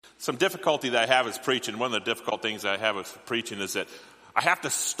some difficulty that I have is preaching. One of the difficult things I have with preaching is that I have to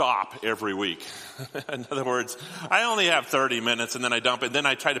stop every week. In other words, I only have 30 minutes and then I dump it. Then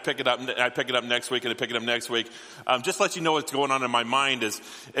I try to pick it up and I pick it up next week and I pick it up next week. Just to let you know what's going on in my mind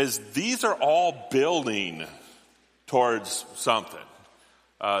is these are all building towards something.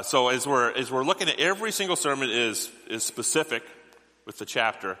 So as we're looking at every single sermon is specific with the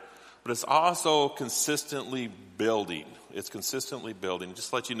chapter, but it's also consistently building. It's consistently building.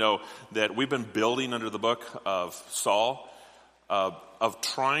 Just to let you know that we've been building under the book of Saul, of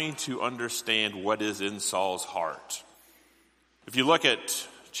trying to understand what is in Saul's heart. If you look at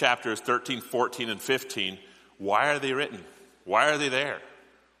chapters 13, 14, and 15, why are they written? Why are they there?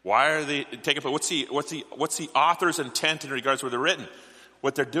 Why are they taken? What's the author's intent in regards to where they're written?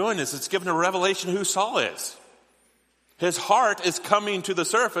 What they're doing is it's giving a revelation of who Saul is. His heart is coming to the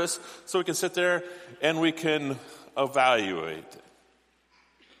surface so we can sit there and we can evaluate it.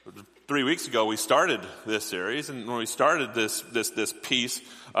 3 weeks ago, we started this series, and when we started this piece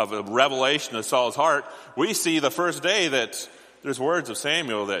of a revelation of Saul's heart, we see the first day that there's words of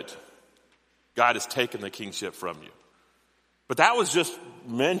Samuel that God has taken the kingship from you. But that was just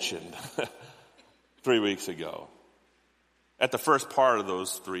mentioned 3 weeks ago at the first part of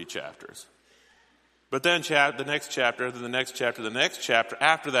those 3 chapters. But then the next chapter, then the next chapter, the next chapter,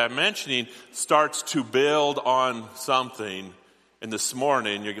 after that mentioning, starts to build on something. And this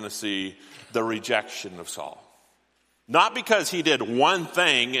morning, you're going to see the rejection of Saul. Not because he did one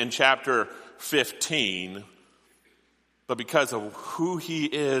thing in chapter 15, but because of who he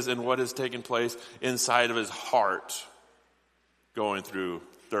is and what has taken place inside of his heart going through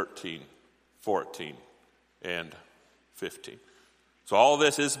 13, 14, and 15. So all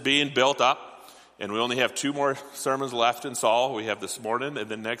this is being built up, and we only have 2 more sermons left in Saul. We have this morning, and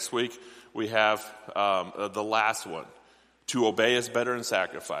then next week we have the last one. To obey is better than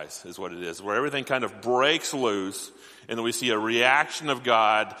sacrifice is what it is, where everything kind of breaks loose, and then we see a reaction of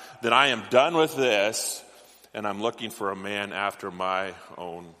God that I am done with this, and I'm looking for a man after my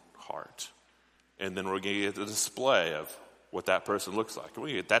own heart. And then we're going to get the display of what that person looks like. And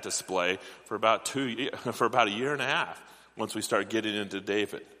we get that display for about a year and a half once we start getting into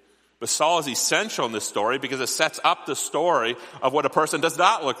David. But Saul is essential in this story because it sets up the story of what a person does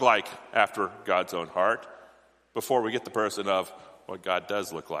not look like after God's own heart, before we get the person of what God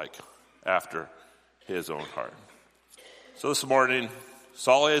does look like after his own heart. So this morning,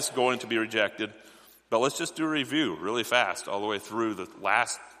 Saul is going to be rejected, but let's just do a review really fast all the way through the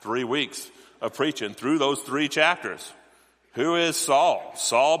last 3 weeks of preaching through those 3 chapters. Who is Saul?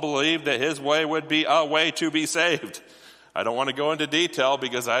 Saul believed that his way would be a way to be saved. I don't want to go into detail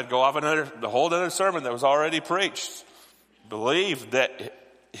because I'd go off the whole other sermon that was already preached. Believed that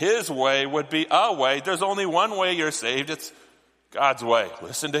his way would be a way. There's only one way you're saved. It's God's way.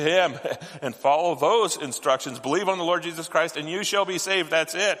 Listen to him and follow those instructions. Believe on the Lord Jesus Christ and you shall be saved.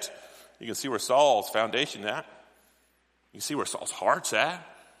 That's it. You can see where Saul's foundation at. You can see where Saul's heart's at.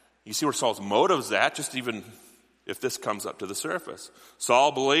 You see where Saul's motive's at, just even if this comes up to the surface.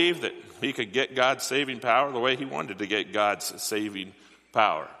 Saul believed that he could get God's saving power the way he wanted to get God's saving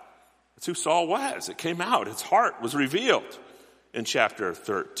power. That's who Saul was. It came out. His heart was revealed in chapter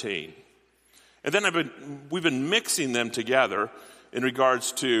 13. And then we've been mixing them together in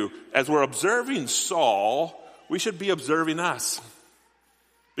regards to, as we're observing Saul, we should be observing us.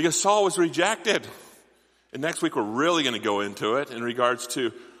 Because Saul was rejected. And next week we're really going to go into it in regards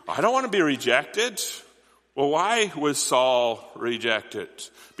to, I don't want to be rejected. Well, why was Saul rejected?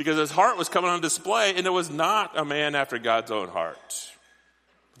 Because his heart was coming on display and it was not a man after God's own heart.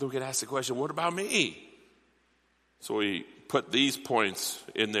 But then we can ask the question, what about me? So we put these points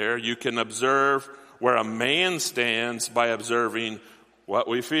in there. You can observe where a man stands by observing what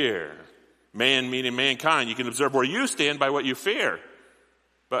we fear. Man meaning mankind. You can observe where you stand by what you fear.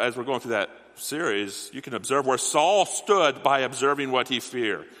 But as we're going through that series, you can observe where Saul stood by observing what he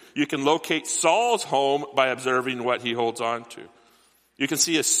feared. You can locate Saul's home by observing what he holds on to. You can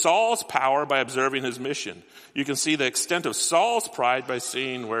see Saul's power by observing his mission. You can see the extent of Saul's pride by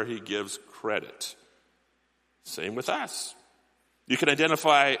seeing where he gives credit. Same with us. You can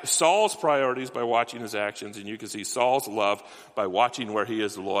identify Saul's priorities by watching his actions, and you can see Saul's love by watching where he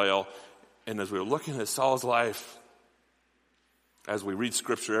is loyal. And as we're looking at Saul's life, as we read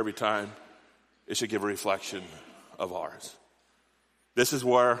scripture every time, it should give a reflection of ours. This is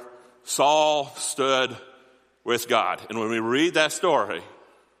where Saul stood with God. And when we read that story,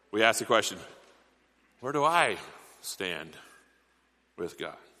 we ask the question, where do I stand with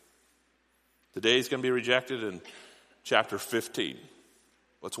God? Today is going to be rejected in chapter 15.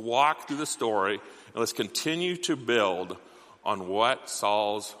 Let's walk through the story and let's continue to build on what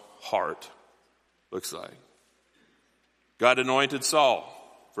Saul's heart looks like. God anointed Saul,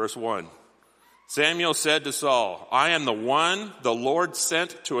 verse 1. Samuel said to Saul, I am the one the Lord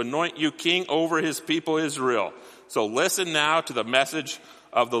sent to anoint you king over his people Israel. So listen now to the message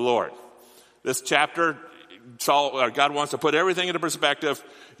of the Lord. This chapter, God wants to put everything into perspective.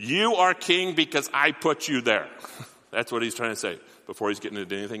 You are king because I put you there. That's what he's trying to say before he's getting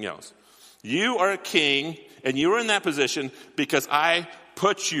into anything else. You are a king, and you are in that position because I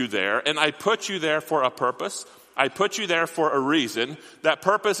put you there, and I put you there for a purpose. I put you there for a reason. That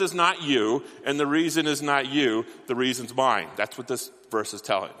purpose is not you, and the reason is not you. The reason's mine. That's what this verse is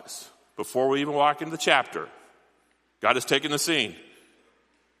telling us. Before we even walk into the chapter, God has taken the scene.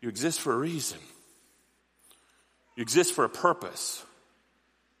 You exist for a reason. You exist for a purpose.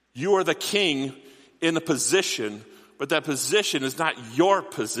 You are the king in a position, but that position is not your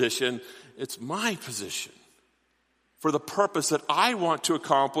position. It's my position for the purpose that I want to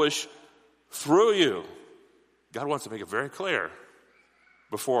accomplish through you. God wants to make it very clear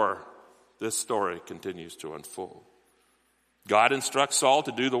before this story continues to unfold. God instructs Saul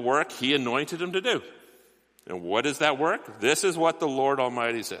to do the work he anointed him to do. And what is that work? This is what the Lord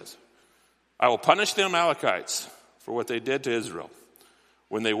Almighty says. I will punish the Amalekites for what they did to Israel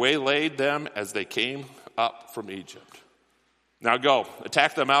when they waylaid them as they came up from Egypt. Now go,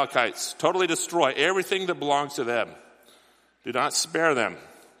 attack the Amalekites, totally destroy everything that belongs to them. Do not spare them,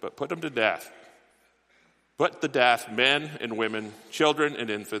 but put them to death. Put to death men and women, children and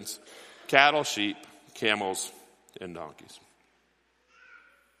infants, cattle, sheep, camels, and donkeys.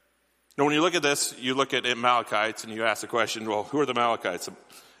 Now, when you look at this, you look at Amalekites and you ask the question, well, who are the Amalekites?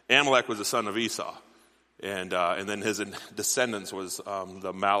 Amalek was the son of Esau. And then his descendants was the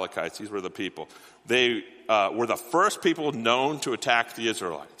Amalekites. These were the people. They were the first people known to attack the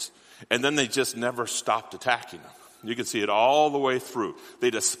Israelites. And then they just never stopped attacking them. You can see it all the way through.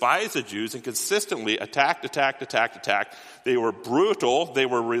 They despised the Jews and consistently attacked. They were brutal, they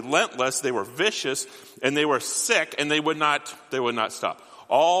were relentless, they were vicious, and they were sick, and they would not stop.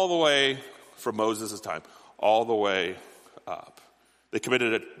 All the way from Moses' time, all the way up. They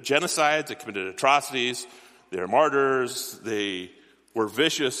committed genocides, they committed atrocities, they were martyrs, they were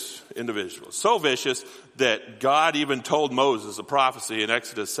vicious individuals. So vicious that God even told Moses a prophecy in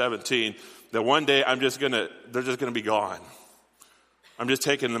Exodus 17 that one day they're just gonna be gone. I'm just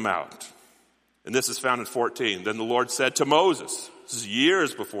taking them out. And this is found in 14. Then the Lord said to Moses, this is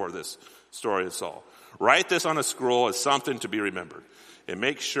years before this story of Saul, write this on a scroll as something to be remembered, and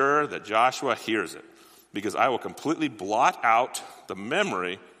make sure that Joshua hears it, because I will completely blot out the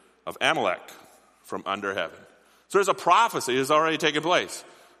memory of Amalek from under heaven. So there's a prophecy that's already taken place.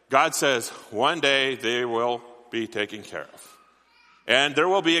 God says one day they will be taken care of. And there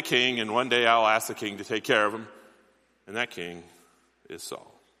will be a king, and one day I'll ask the king to take care of him. And that king is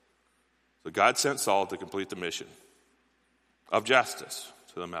Saul. So God sent Saul to complete the mission of justice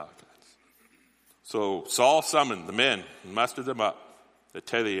to the Amalekites. So Saul summoned the men and mustered them up at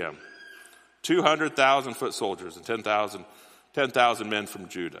Telaim, 200,000 foot soldiers and 10,000 men from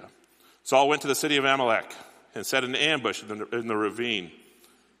Judah. Saul went to the city of Amalek and set an ambush in the ravine.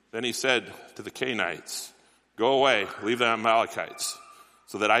 Then he said to the Canaanites, go away, leave the Amalekites,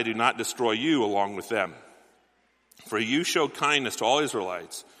 so that I do not destroy you along with them. For you showed kindness to all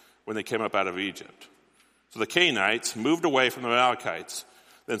Israelites when they came up out of Egypt. So the Canaanites moved away from the Amalekites.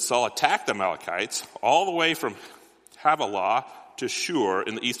 Then Saul attacked the Amalekites all the way from Havilah to Shur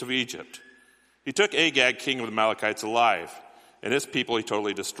in the east of Egypt. He took Agag, king of the Amalekites, alive, and his people he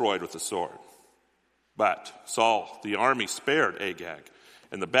totally destroyed with the sword. But Saul, the army, spared Agag,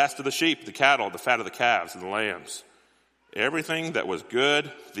 and the best of the sheep, the cattle, the fat of the calves, and the lambs. Everything that was good,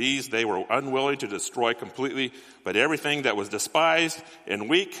 these they were unwilling to destroy completely, but everything that was despised and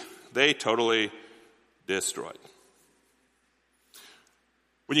weak, they totally destroyed.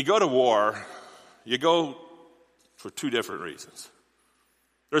 When you go to war, you go for two different reasons.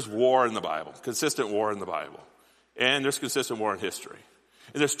 There's war in the Bible, consistent war in the Bible, and there's consistent war in history.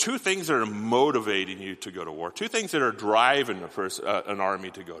 And there's two things that are motivating you to go to war, two things that are driving an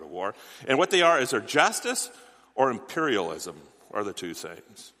army to go to war. And what they are is there justice or imperialism are the two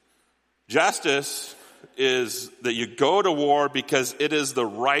things. Justice is that you go to war because it is the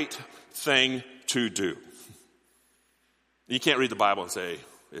right thing to do. You can't read the Bible and say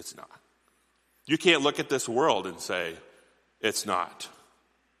it's not. You can't look at this world and say it's not.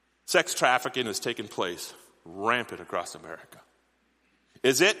 Sex trafficking has taken place rampant across America.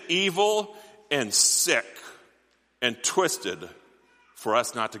 Is it evil and sick and twisted for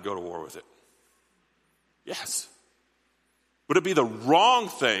us not to go to war with it? Yes. Would it be the wrong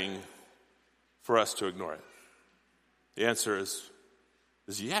thing for us to ignore it? The answer is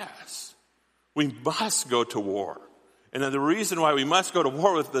is yes. We must go to war. And the reason why we must go to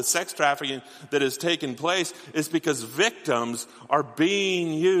war with the sex trafficking that has taken place is because victims are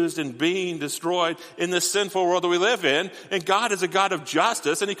being used and being destroyed in this sinful world that we live in. And God is a God of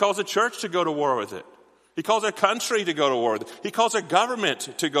justice, and he calls the church to go to war with it. He calls our country to go to war with it. He calls our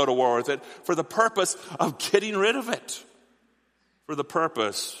government to go to war with it for the purpose of getting rid of it, for the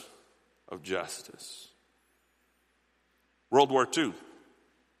purpose of justice. World War II,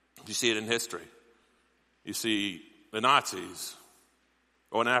 you see it in history. You see the Nazis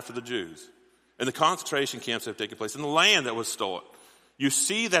going after the Jews, and the concentration camps that have taken place, and the land that was stolen. You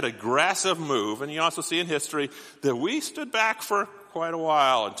see that aggressive move, and you also see in history that we stood back for quite a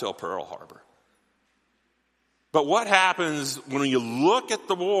while until Pearl Harbor. But what happens when you look at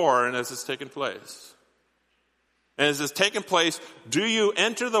the war and as it's taken place? And as it's taken place, do you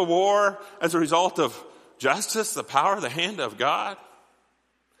enter the war as a result of justice, the power, the hand of God?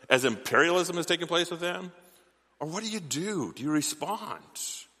 As imperialism has taken place with them? Or what do? Do you respond?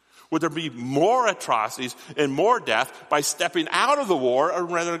 Would there be more atrocities and more death by stepping out of the war or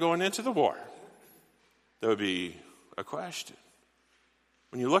rather going into the war? That would be a question.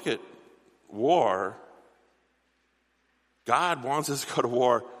 When you look at war, God wants us to go to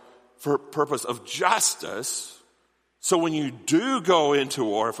war for purpose of justice. So when you do go into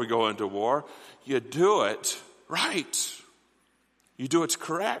war, if we go into war, you do it right. You do it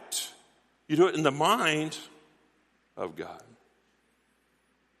correct. You do it in the mind of God.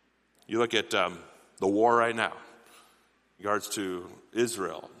 You look at the war right now in regards to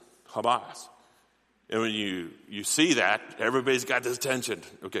Israel, Hamas. And when you see that, everybody's got this tension.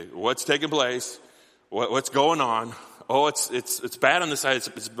 Okay, what's taking place? What's going on? Oh, it's bad on this side.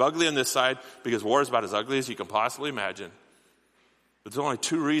 It's ugly on this side because war is about as ugly as you can possibly imagine. But there's only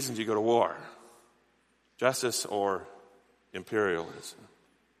two reasons you go to war: justice or imperialism.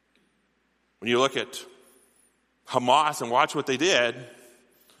 When you look at Hamas and watch what they did,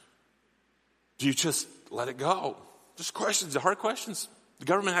 do you just let it go? Just questions, hard questions the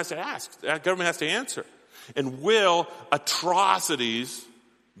government has to ask, the government has to answer. And will atrocities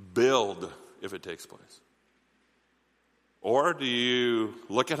build if it takes place? Or do you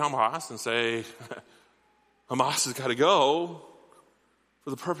look at Hamas and say, Hamas has got to go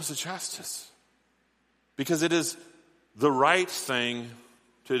for the purpose of justice? Because it is the right thing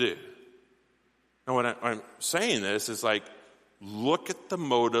to do. And when I'm saying this, is like, look at the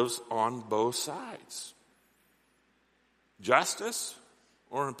motives on both sides. Justice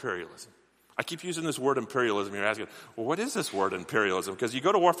or imperialism? I keep using this word imperialism. You're asking, well, what is this word imperialism? Because you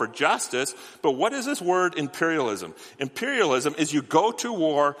go to war for justice, but what is this word imperialism? Imperialism is you go to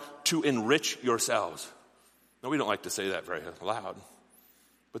war to enrich yourselves. Now, we don't like to say that very loud,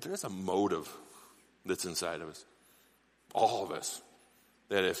 but there is a motive that's inside of us, all of us.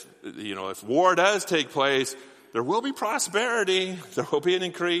 That if war does take place, there will be prosperity, there will be an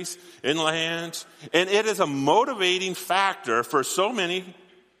increase in land, and it is a motivating factor for so many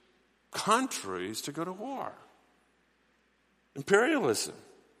countries to go to war. Imperialism.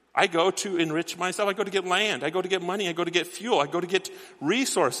 I go to enrich myself. I go to get land. I go to get money. I go to get fuel. I go to get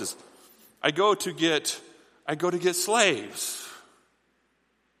resources. I go to get slaves.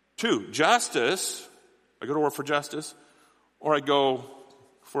 2, justice. I go to war for justice, or I go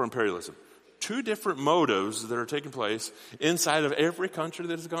for imperialism. 2 different motives that are taking place inside of every country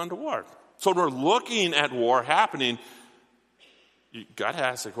that has gone to war. So when we're looking at war happening, you got to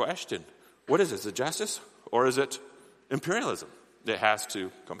ask the question, what is it? Is it justice or is it imperialism that has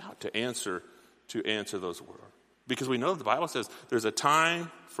to come out to answer those words? Because we know the Bible says there's a time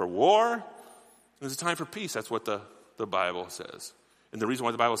for war and there's a time for peace. That's what the Bible says. And the reason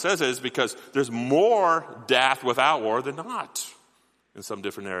why the Bible says it is because there's more death without war than not in some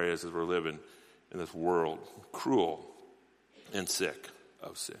different areas as we're living in this world, cruel and sick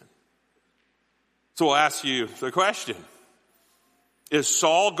of sin. So we'll ask you the question, is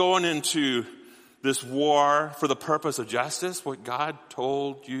Saul going into this war for the purpose of justice? What God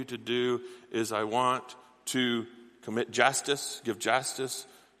told you to do is, I want to commit justice, give justice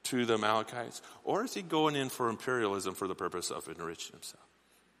to the Amalekites? Or is he going in for imperialism for the purpose of enriching himself?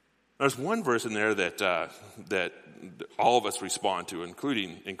 There's one verse in there that all of us respond to,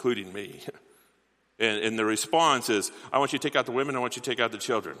 including me. And the response is, I want you to take out the women, I want you to take out the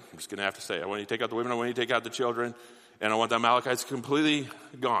children. I'm just going to have to say, I want you to take out the women, I want you to take out the children, and I want the Amalekites completely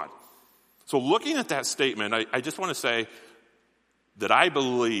gone. So looking at that statement, I just want to say that I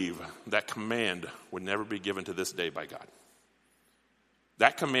believe that command would never be given to this day by God.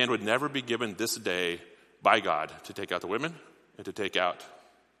 That command would never be given this day by God to take out the women and to take out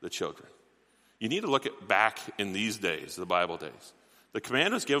the children. You need to look back in these days, the Bible days, The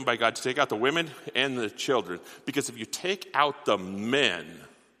command was given by God to take out the women and the children, because if you take out the men,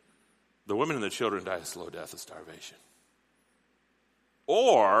 the women and the children die a slow death of starvation.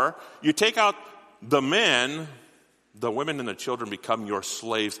 Or you take out the men, the women and the children become your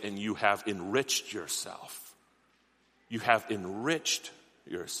slaves, and you have enriched yourself. You have enriched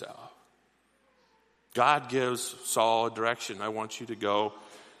yourself. God gives Saul a direction. I want you to go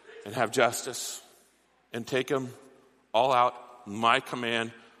and have justice and take them all out. My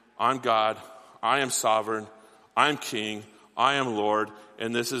command, I'm God, I am sovereign, I'm king, I am Lord,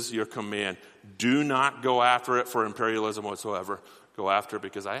 and this is your command. Do not go after it for imperialism whatsoever. Go after it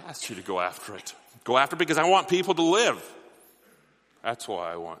because I asked you to go after it. Go after it because I want people to live. That's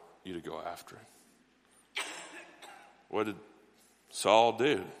why I want you to go after it. What did Saul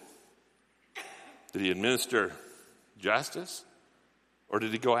do? Did he administer justice? Or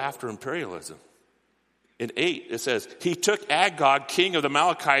did he go after imperialism? In 8, it says, he took Agag, king of the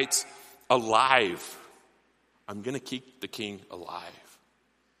Amalekites, alive. I'm going to keep the king alive.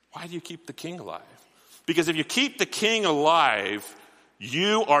 Why do you keep the king alive? Because if you keep the king alive,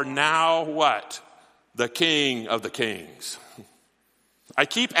 you are now what? The king of the kings. I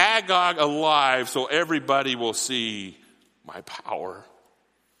keep Agag alive so everybody will see my power,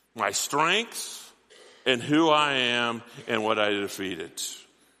 my strength, and who I am and what I defeated.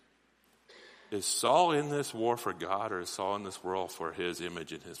 Is Saul in this war for God, or is Saul in this world for his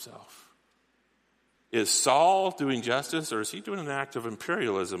image in himself? Is Saul doing justice, or is he doing an act of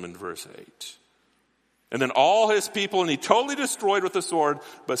imperialism in verse 8? And then all his people, and he totally destroyed with the sword,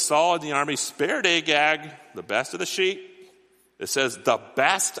 but Saul and the army spared Agag, the best of the sheep. It says the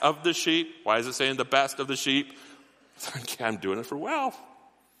best of the sheep. Why is it saying the best of the sheep? I'm doing it for wealth.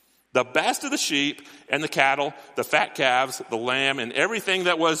 The best of the sheep and the cattle, the fat calves, the lamb, and everything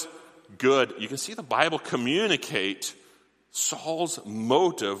that was good. You can see the Bible communicate Saul's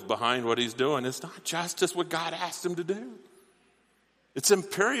motive behind what he's doing. It's not justice what God asked him to do. It's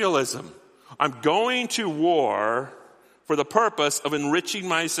imperialism. I'm going to war for the purpose of enriching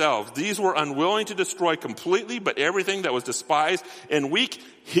myself. These were unwilling to destroy completely, but everything that was despised and weak,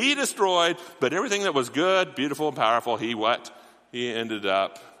 he destroyed. But everything that was good, beautiful, and powerful, he what? He ended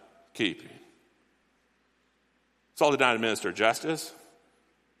up keeping. Saul did not administer justice.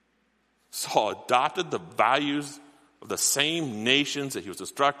 Saul adopted the values of the same nations that he was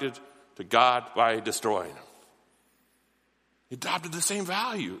instructed to God by destroying them. He adopted the same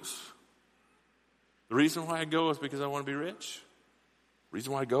values. The reason why I go is because I want to be rich. The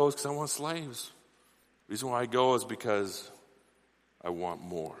reason why I go is because I want slaves. The reason why I go is because I want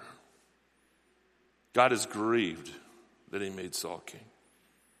more. God is grieved that he made Saul king.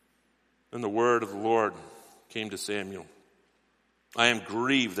 Then the word of the Lord came to Samuel. I am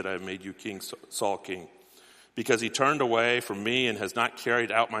grieved that I have made you king, Saul king, because he turned away from me and has not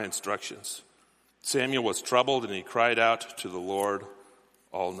carried out my instructions. Samuel was troubled and he cried out to the Lord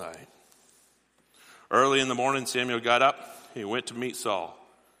all night. Early in the morning, Samuel got up. He went to meet Saul,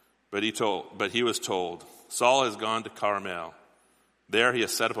 but he was told, Saul has gone to Carmel. There he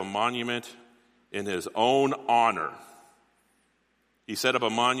has set up a monument in his own honor. He set up a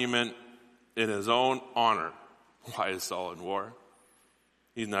monument in his own honor. Why is Saul in war?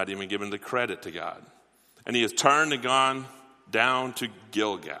 He's not even given the credit to God. And he has turned and gone down to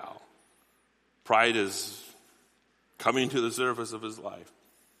Gilgal. Pride is coming to the surface of his life.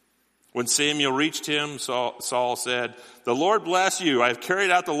 When Samuel reached him, Saul said, the Lord bless you. I have carried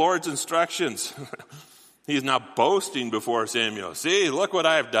out the Lord's instructions. He's now boasting before Samuel. See, look what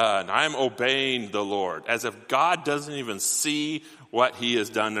I have done. I'm obeying the Lord. As if God doesn't even see what he has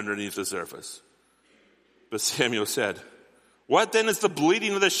done underneath the surface. But Samuel said, what then is the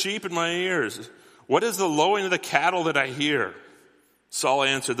bleating of the sheep in my ears? What is the lowing of the cattle that I hear? Saul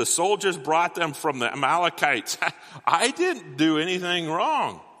answered, the soldiers brought them from the Amalekites. I didn't do anything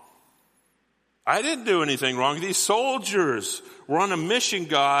wrong. I didn't do anything wrong. These soldiers were on a mission,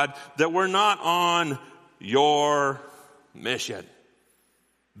 God, that were not on your mission.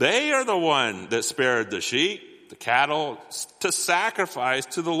 They are the one that spared the sheep, the cattle, to sacrifice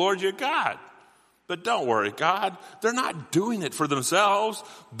to the Lord your God. But don't worry, God, they're not doing it for themselves.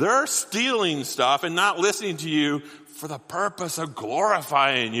 They're stealing stuff and not listening to you for the purpose of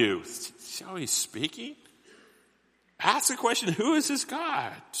glorifying you. See how he's speaking? Ask the question, who is this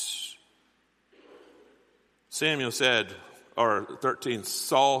God? Samuel said, or 13,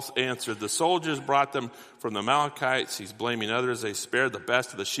 Saul answered, the soldiers brought them from the Amalekites. He's blaming others. They spared the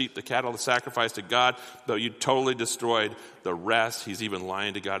best of the sheep, the cattle, the sacrifice to God, though you totally destroyed the rest. He's even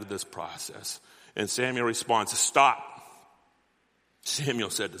lying to God in this process. And Samuel responds, stop. Samuel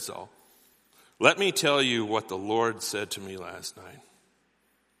said to Saul, let me tell you what the Lord said to me last night.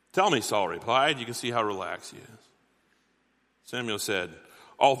 Tell me, Saul replied. You can see how relaxed he is. Samuel said,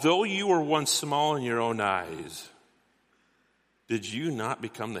 although you were once small in your own eyes, did you not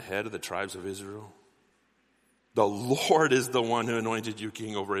become the head of the tribes of Israel? The Lord is the one who anointed you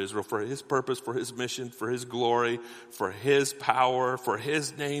king over Israel for his purpose, for his mission, for his glory, for his power, for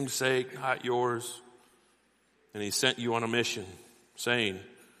his name's sake, not yours. And he sent you on a mission, saying,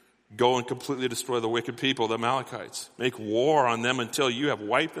 go and completely destroy the wicked people, the Amalekites. Make war on them until you have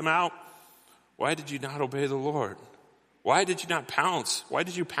wiped them out. Why did you not obey the Lord? Why did you not pounce? Why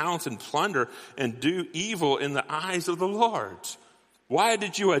did you pounce and plunder and do evil in the eyes of the Lord? Why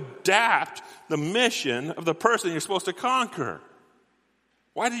did you adapt the mission of the person you're supposed to conquer?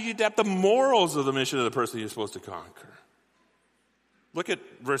 Why did you adapt the morals of the mission of the person you're supposed to conquer? Look at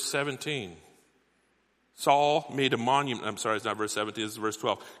verse 17. Saul made a monument. I'm sorry, it's not verse 17, it's verse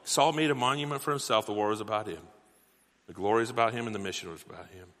 12. Saul made a monument for himself. The war was about him. The glory is about him and the mission was about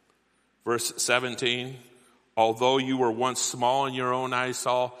him. Verse 17, although you were once small in your own eyes,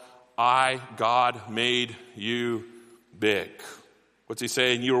 Saul, I, God, made you big. What's he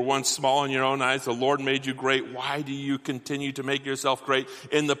saying? You were once small in your own eyes. The Lord made you great. Why do you continue to make yourself great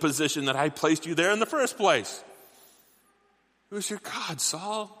in the position that I placed you there in the first place? Who's your God,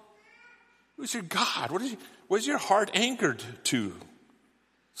 Saul? Who's your God? What is your heart anchored to,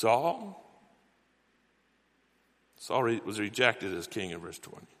 Saul? Saul was rejected as king in verse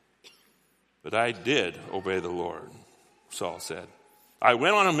 20. But I did obey the Lord, Saul said. I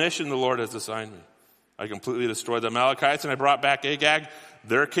went on a mission the Lord has assigned me. I completely destroyed the Amalekites, and I brought back Agag,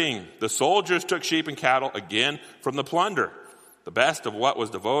 their king. The soldiers took sheep and cattle again from the plunder, the best of what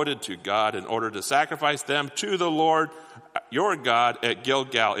was devoted to God, in order to sacrifice them to the Lord, your God, at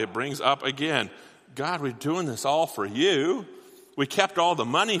Gilgal. It brings up again, God, we're doing this all for you. We kept all the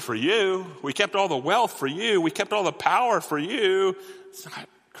money for you. We kept all the wealth for you. We kept all the power for you. It's not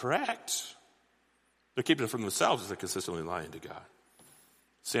correct. They're keeping it for themselves as they're consistently lying to God.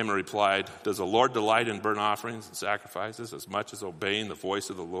 Samuel replied, does the Lord delight in burnt offerings and sacrifices as much as obeying the voice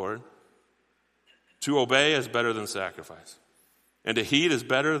of the Lord? To obey is better than sacrifice, and to heed is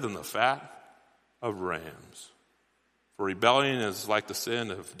better than the fat of rams. For rebellion is like the sin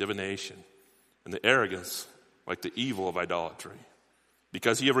of divination, and the arrogance like the evil of idolatry.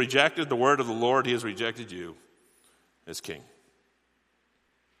 Because you have rejected the word of the Lord, he has rejected you as king.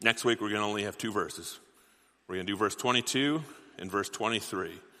 Next week, we're going to only have 2 verses. We're going to do verse 22 and verse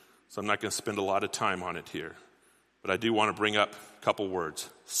 23. So I'm not going to spend a lot of time on it here. But I do want to bring up a couple words.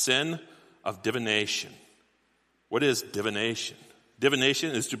 Sin of divination. What is divination?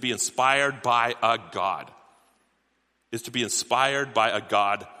 Divination is to be inspired by a god. Is to be inspired by a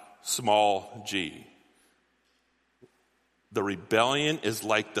god, small g. The rebellion is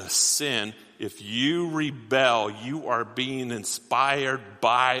like the sin. If you rebel, you are being inspired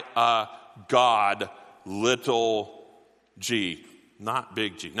by a god, little G, not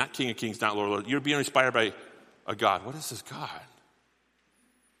big G, not King of Kings, not Lord of Lords. You're being inspired by a God. What is his God?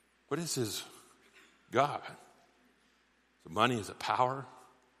 What is his God? Is it money? Is it power?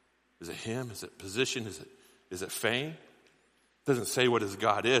 Is it him? Is it position? Is it fame? It doesn't say what his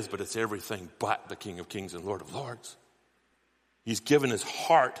God is, but it's everything but the King of Kings and Lord of Lords. He's given his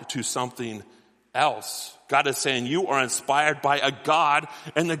heart to something else. God is saying you are inspired by a God,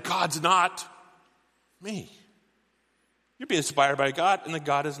 and the God's not me. You're being inspired by God, and the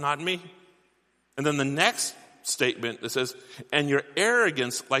God is not me. And then the next statement that says, and your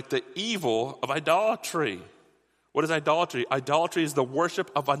arrogance like the evil of idolatry. What is idolatry? Idolatry is the worship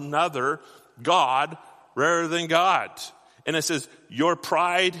of another God rather than God. And it says, your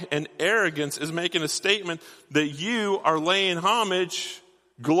pride and arrogance is making a statement that you are laying homage,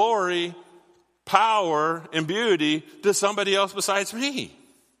 glory, power, and beauty to somebody else besides me.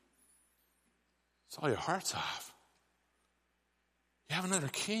 It's all your heart's off. You have another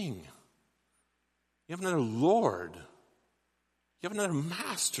king. You have another Lord. You have another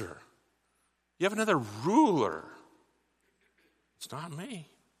master. You have another ruler. It's not me.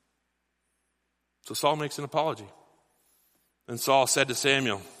 So Saul makes an apology. And Saul said to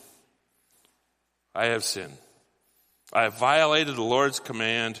Samuel, I have sinned. I have violated the Lord's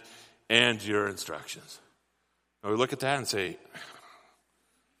command and your instructions. Now we look at that and say,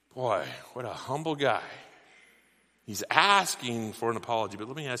 boy, what a humble guy. He's asking for an apology. But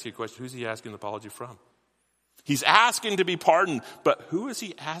let me ask you a question. Who's he asking an apology from? He's asking to be pardoned. But who is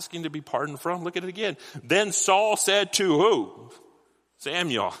he asking to be pardoned from? Look at it again. Then Saul said to who?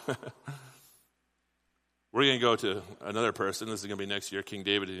 Samuel. We're going to go to another person. This is going to be next year, King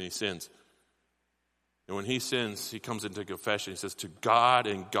David, and he sins. And when he sins, he comes into confession. He says, to God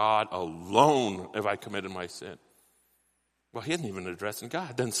and God alone have I committed my sin. Well, he hadn't even addressed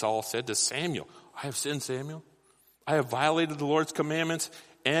God. Then Saul said to Samuel, I have sinned, Samuel. I have violated the Lord's commandments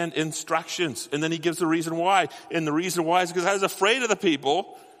and instructions. And then he gives the reason why. And the reason why is because I was afraid of the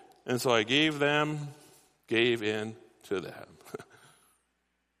people. And so I gave in to them.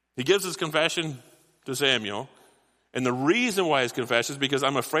 He gives his confession to Samuel. And the reason why his confession is because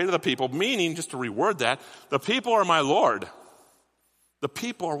I'm afraid of the people, meaning, just to reword that, the people are my Lord. The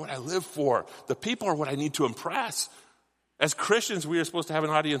people are what I live for. The people are what I need to impress. As Christians, we are supposed to have an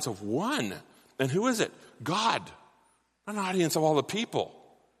audience of one. And who is it? God. Not an audience of all the people.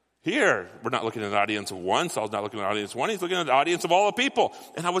 Here, we're not looking at an audience of one. Saul's not looking at an audience of one. He's looking at an audience of all the people.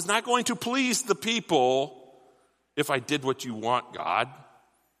 And I was not going to please the people if I did what you want, God.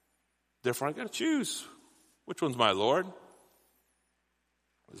 Therefore, I got to choose. Which one's my Lord?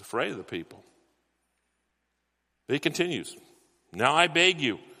 I was afraid of the people. He continues. Now I beg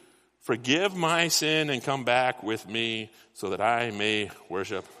you, forgive my sin and come back with me so that I may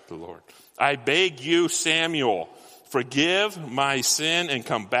worship the Lord. I beg you, Samuel, forgive my sin and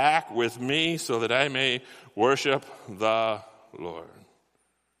come back with me so that I may worship the Lord.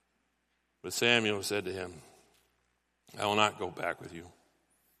 But Samuel said to him, I will not go back with you.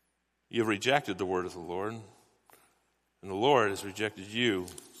 You have rejected the word of the Lord, and the Lord has rejected you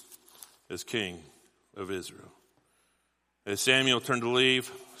as king of Israel. As Samuel turned to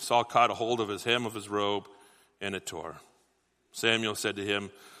leave, Saul caught a hold of his hem of his robe, and it tore. Samuel said to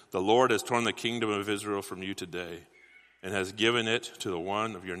him, the Lord has torn the kingdom of Israel from you today, and has given it to the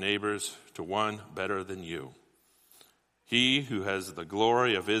one of your neighbors, to one better than you. He who has the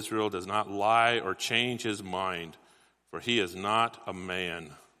glory of Israel does not lie or change his mind, for he is not a man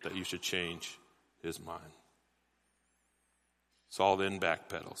that you should change his mind. Saul then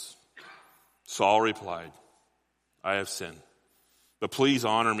backpedals. Saul replied, I have sinned, but please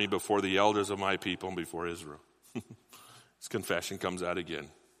honor me before the elders of my people and before Israel. His confession comes out again.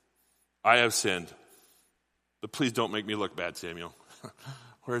 I have sinned, but please don't make me look bad, Samuel.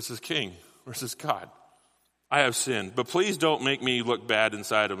 Where's this king? Where's this God? I have sinned, but please don't make me look bad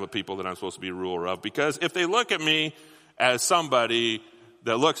inside of the people that I'm supposed to be ruler of, because if they look at me as somebody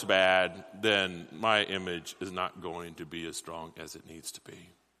that looks bad, then my image is not going to be as strong as it needs to be.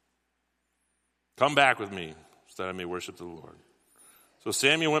 Come back with me so that I may worship the Lord. So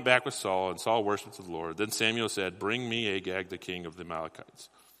Samuel went back with Saul, and Saul worshiped the Lord. Then Samuel said, bring me Agag, the king of the Amalekites.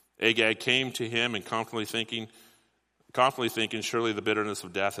 Agag came to him and confidently thinking, surely the bitterness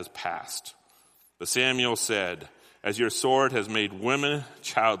of death has passed. But Samuel said, as your sword has made women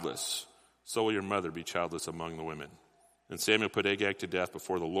childless, so will your mother be childless among the women. And Samuel put Agag to death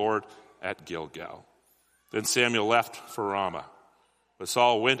before the Lord at Gilgal. Then Samuel left for Ramah. But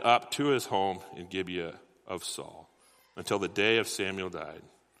Saul went up to his home in Gibeah of Saul until the day of Samuel died.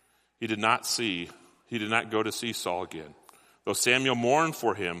 He did not go to see Saul again. Though Samuel mourned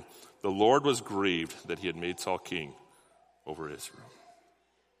for him, the Lord was grieved that he had made Saul king over Israel.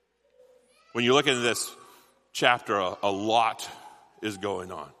 When you look into this chapter, a lot is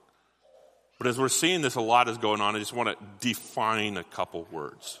going on. But as we're seeing this, a lot is going on, I just want to define a couple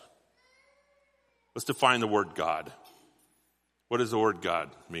words. Let's define the word God. What does the word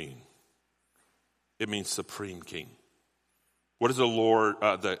God mean? It means supreme king. What does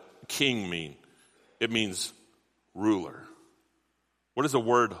the king mean? It means ruler. What does the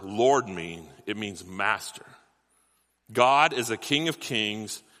word Lord mean? It means master. God is the King of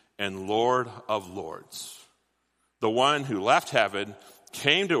kings and Lord of lords. The one who left heaven,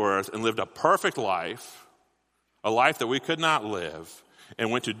 came to earth and lived a perfect life, a life that we could not live,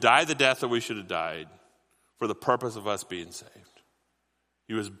 and went to die the death that we should have died for the purpose of us being saved.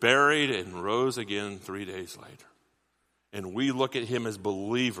 He was buried and rose again 3 days later. And we look at him as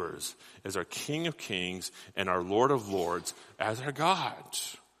believers, as our King of kings and our Lord of lords, as our God.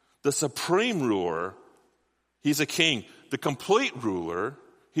 The supreme ruler, he's a king. The complete ruler,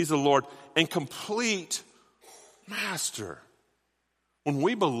 he's a Lord. And complete master. When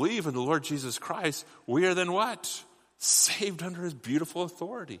we believe in the Lord Jesus Christ, we are then what? Saved under his beautiful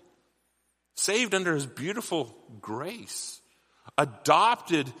authority. Saved under his beautiful grace.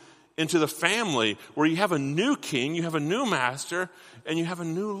 Adopted into the family where you have a new king, you have a new master, and you have a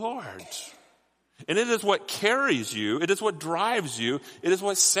new Lord. And it is what carries you, it is what drives you, it is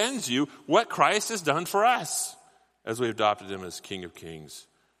what sends you, what Christ has done for us as we adopted him as King of Kings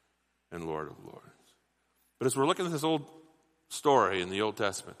and Lord of Lords. But as we're looking at this old story in the Old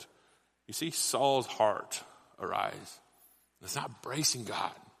Testament, you see Saul's heart arise. It's not embracing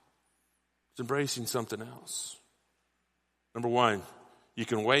God. It's embracing something else. Number one, you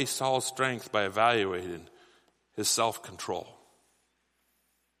can weigh Saul's strength by evaluating his self-control.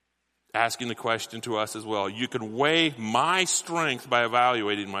 asking the question to us as well. You can weigh my strength by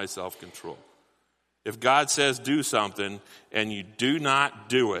evaluating my self-control. If God says do something and you do not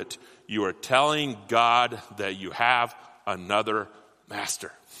do it, you are telling God that you have another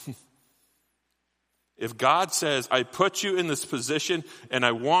master. If God says, I put you in this position and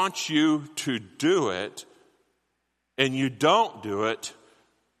I want you to do it, and you don't do it,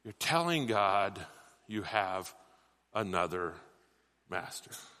 you're telling God you have another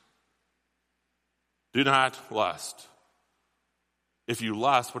master. Do not lust. If you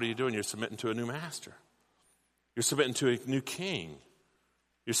lust, what are you doing? You're submitting to a new master. You're submitting to a new king.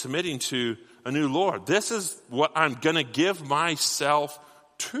 You're submitting to a new Lord. This is what I'm going to give myself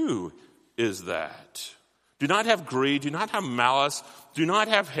to, is that. Do not have greed. Do not have malice. Do not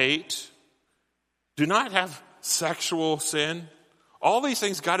have hate. Do not have sexual sin. All these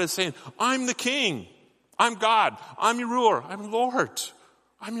things God is saying, I'm the king. I'm God. I'm your ruler. I'm Lord.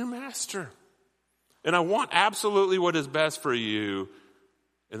 I'm your master. And I want absolutely what is best for you.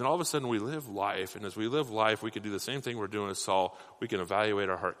 And then all of a sudden we live life. And as we live life, we can do the same thing we're doing as Saul. We can evaluate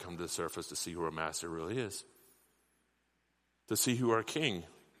our heart come to the surface to see who our master really is. To see who our king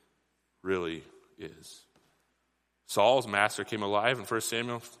really is. Saul's master came alive in 1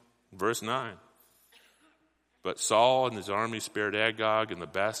 Samuel verse 9. But Saul and his army spared Agag and the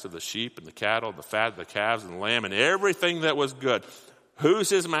best of the sheep and the cattle, the fat of the calves and the lamb and everything that was good. Who's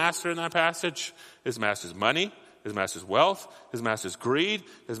his master in that passage? His master's money, his master's wealth, his master's greed,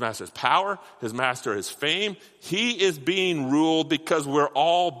 his master's power, his master is fame. He is being ruled because we're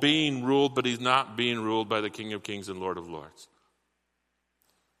all being ruled, but he's not being ruled by the King of Kings and Lord of Lords.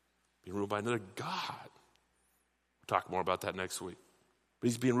 Being ruled by another God. We'll talk more about that next week. But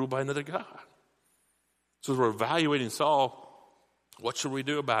he's being ruled by another God. So as we're evaluating Saul, what should we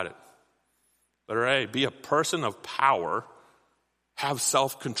do about it? Letter A, be a person of power, have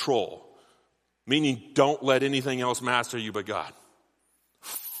self-control, meaning don't let anything else master you but God.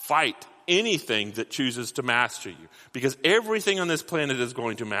 Fight anything that chooses to master you, because everything on this planet is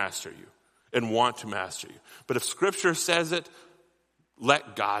going to master you and want to master you. But if Scripture says it,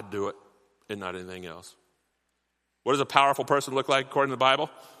 let God do it and not anything else. What does a powerful person look like according to the Bible?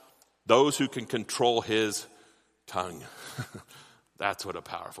 Those who can control his tongue. That's what a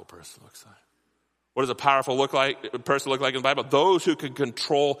powerful person looks like. What does a powerful person look like in the Bible? Those who can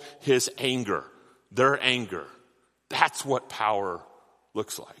control his anger, their anger. That's what power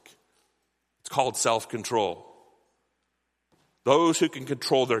looks like. It's called self-control. Those who can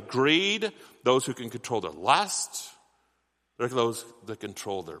control their greed, those who can control their lust, those that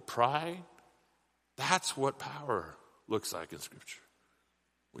control their pride. That's what power looks like in Scripture.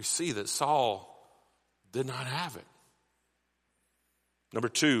 We see that Saul did not have it. Number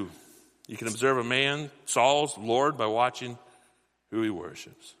 2, you can observe a man, Saul's Lord, by watching who he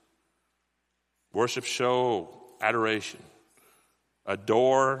worships. Worship show adoration.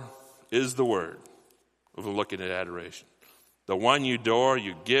 Adore is the word of looking at adoration. The one you adore,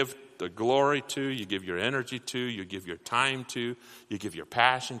 you give the glory to, you give your energy to, you give your time to, you give your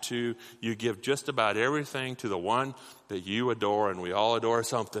passion to, you give just about everything to the one that you adore, and we all adore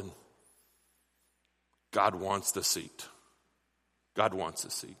something. God wants the seat. God wants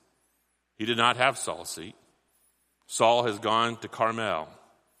the seat. He did not have Saul's seat. Saul has gone to Carmel.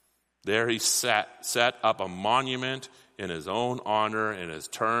 There he set up a monument in his own honor and has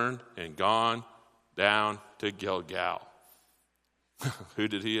turned and gone down to Gilgal. Who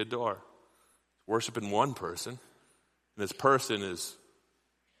did he adore? Worshiping one person, and this person is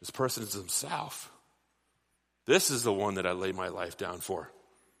himself. This is the one that I lay my life down for.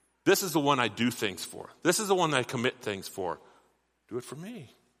 This is the one I do things for. This is the one that I commit things for. Do it for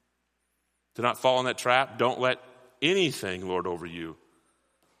me. Do not fall in that trap. Don't let anything lord over you.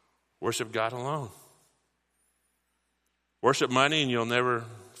 Worship God alone. Worship money and you'll never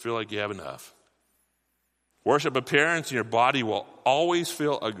feel like you have enough. Worship appearance and your body will always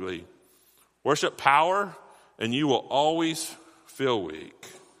feel ugly. Worship power and you will always feel weak.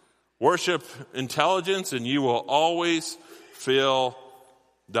 Worship intelligence and you will always feel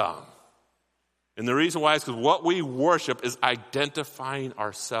dumb. And the reason why is because what we worship is identifying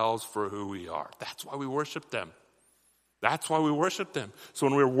ourselves for who we are. That's why we worship them. That's why we worship them. So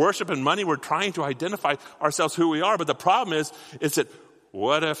when we're worshiping money, we're trying to identify ourselves who we are. But the problem is that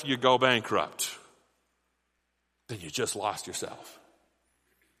what if you go bankrupt? Then you just lost yourself.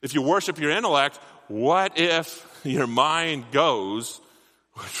 If you worship your intellect, what if your mind goes,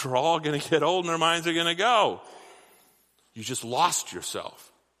 which we're all going to get old and our minds are going to go? You just lost yourself.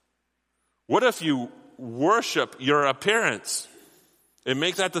 What if you worship your appearance and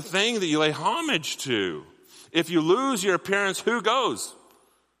make that the thing that you lay homage to? If you lose your appearance, who goes?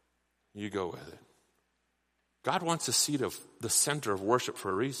 you go with it. God wants a seat of the center of worship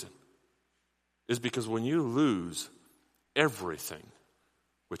for a reason. Is because when you lose everything,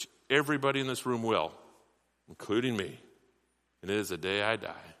 which everybody in this room will, including me, and it is the day I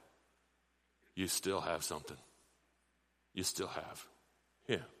die, you still have something. You still have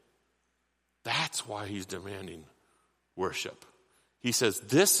him. That's why he's demanding worship. He says,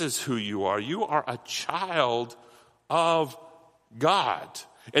 this is who you are. You are a child of God.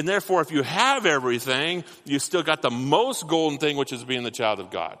 And therefore, if you have everything, you still got the most golden thing, which is being the child of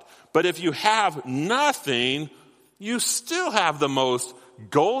God. But if you have nothing, you still have the most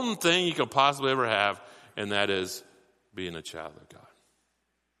golden thing you could possibly ever have, and that is being a child of God.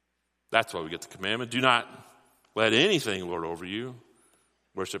 That's why we get the commandment. Do not let anything lord over you.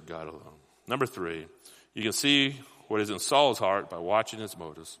 Worship God alone. Number 3, you can see what is in Saul's heart by watching his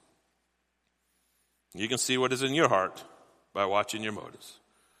motives. You can see what is in your heart by watching your motives.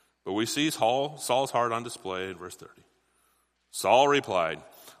 But we see Saul's heart on display in verse 30. Saul replied,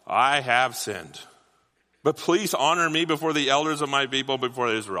 I have sinned, but please honor me before the elders of my people,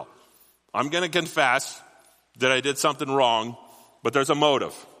 before Israel. I'm going to confess that I did something wrong, but there's a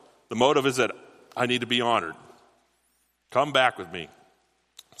motive. The motive is that I need to be honored. Come back with me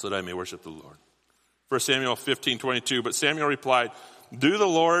so that I may worship the Lord. 1 Samuel 15:22, but Samuel replied, does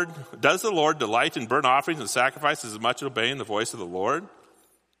the Lord delight in burnt offerings and sacrifices as much as obeying the voice of the Lord?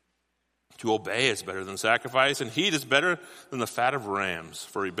 To obey is better than sacrifice, and heat is better than the fat of rams.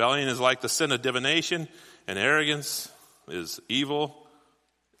 For rebellion is like the sin of divination, and arrogance is evil,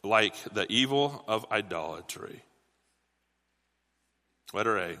 like the evil of idolatry.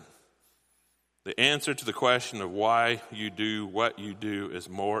 Letter A. The answer to the question of why you do what you do is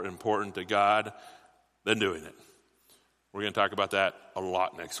more important to God than doing it. We're going to talk about that a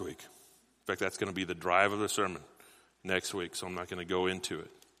lot next week. In fact, that's going to be the drive of the sermon next week, so I'm not going to go into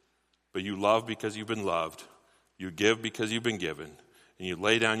it. But you love because you've been loved. You give because you've been given. And you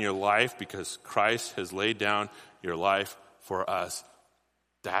lay down your life because Christ has laid down your life for us.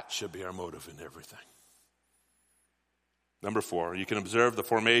 That should be our motive in everything. Number 4, you can observe the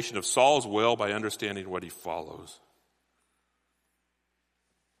formation of Saul's will by understanding what he follows.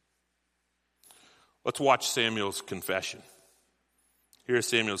 Let's watch Samuel's confession. Here's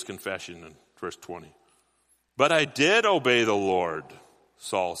Samuel's confession in verse 20. But I did obey the Lord,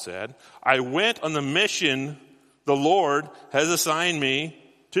 Saul said. I went on the mission the Lord has assigned me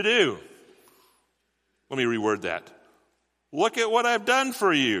to do. Let me reword that. Look at what I've done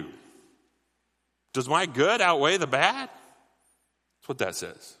for you. Does my good outweigh the bad? That's what that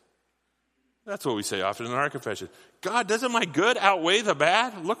says. That's what we say often in our confession. God, doesn't my good outweigh the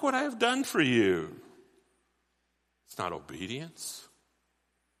bad? Look what I have done for you. It's not obedience.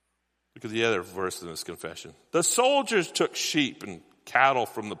 Look at the other verse in this confession. The soldiers took sheep and cattle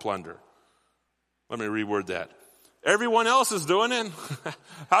from the plunder. Let me reword that. Everyone else is doing it.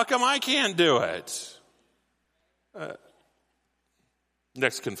 How come I can't do it?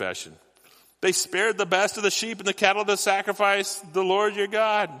 Next confession. They spared the best of the sheep and the cattle to sacrifice the Lord your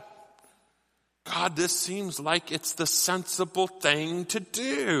God. God, this seems like it's the sensible thing to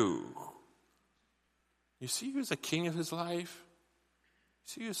do. You see who's the king of his life? You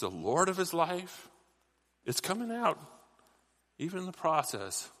see who's the Lord of his life? It's coming out, even in the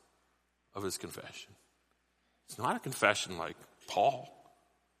process of his confession. It's not a confession like Paul.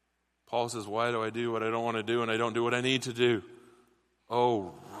 Paul says, why do I do what I don't want to do and I don't do what I need to do?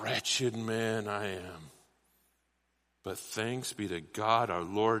 Oh, wretched man I am. But thanks be to God, our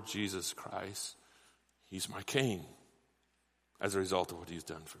Lord Jesus Christ. He's my king as a result of what he's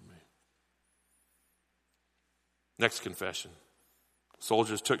done for me. Next confession.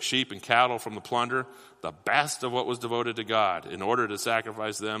 Soldiers took sheep and cattle from the plunder, the best of what was devoted to God, in order to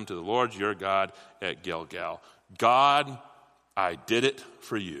sacrifice them to the Lord your God at Gilgal. God, I did it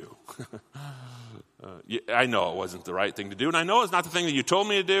for you. I know it wasn't the right thing to do, and I know it's not the thing that you told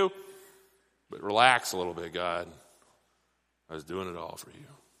me to do, but relax a little bit, God. I was doing it all for you.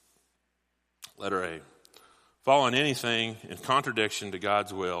 Letter A. Following anything in contradiction to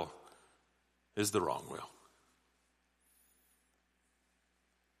God's will is the wrong will.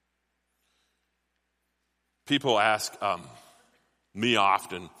 People ask me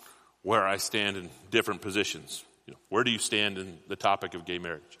often where I stand in different positions. Where do you stand in the topic of gay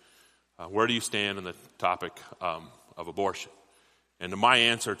marriage? Where do you stand in the topic of abortion? And my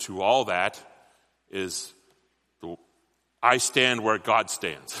answer to all that is I stand where God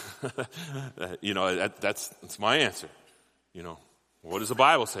stands. That's my answer. What does the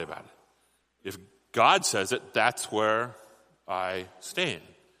Bible say about it? If God says it, that's where I stand.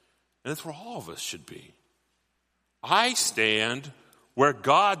 And that's where all of us should be. I stand where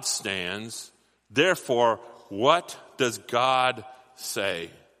God stands. Therefore, what does God say?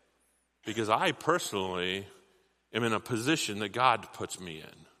 Because I personally am in a position that God puts me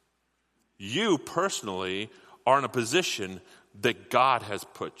in. You personally are in a position that God has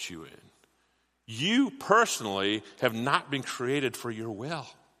put you in. You personally have not been created for your will.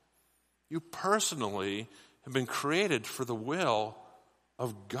 You personally have been created for the will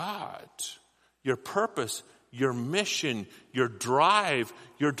of God. Your purpose, your mission, your drive,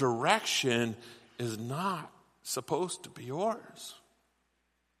 your direction is not supposed to be yours.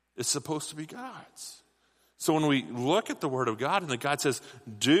 It's supposed to be God's. So when we look at the Word of God and that God says,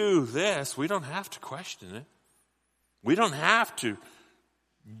 do this, we don't have to question it. We don't have to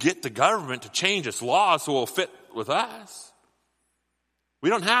get the government to change its laws so it will fit with us. We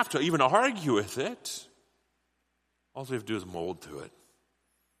don't have to even argue with it. All we have to do is mold to it.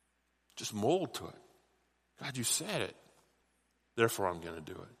 Just mold to it. God, you said it. Therefore, I'm going to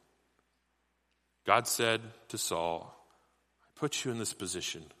do it. God said to Saul, I put you in this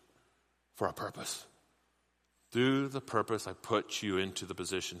position for a purpose. Through the purpose I put you into the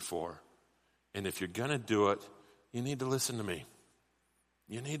position for. And if you're going to do it, you need to listen to me.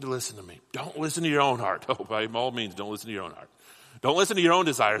 You need to listen to me. Don't listen to your own heart. Oh, by all means, don't listen to your own heart. Don't listen to your own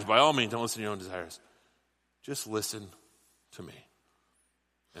desires. By all means, don't listen to your own desires. Just listen to me.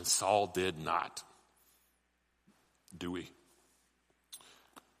 And Saul did not. Do we?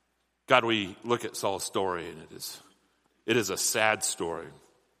 God, we look at Saul's story, and it is a sad story.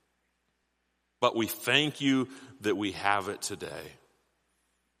 But we thank you that we have it today.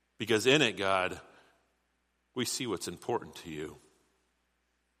 Because in it, God, we see what's important to you.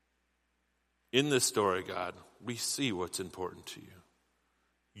 In this story, God, we see what's important to you.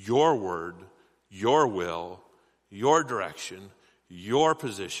 Your word, your will, your direction, your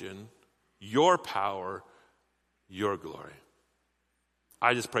position, your power, your glory.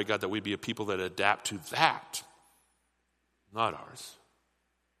 I just pray, God, that we be a people that adapt to that, not ours.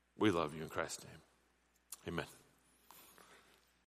 We love you in Christ's name. Amen.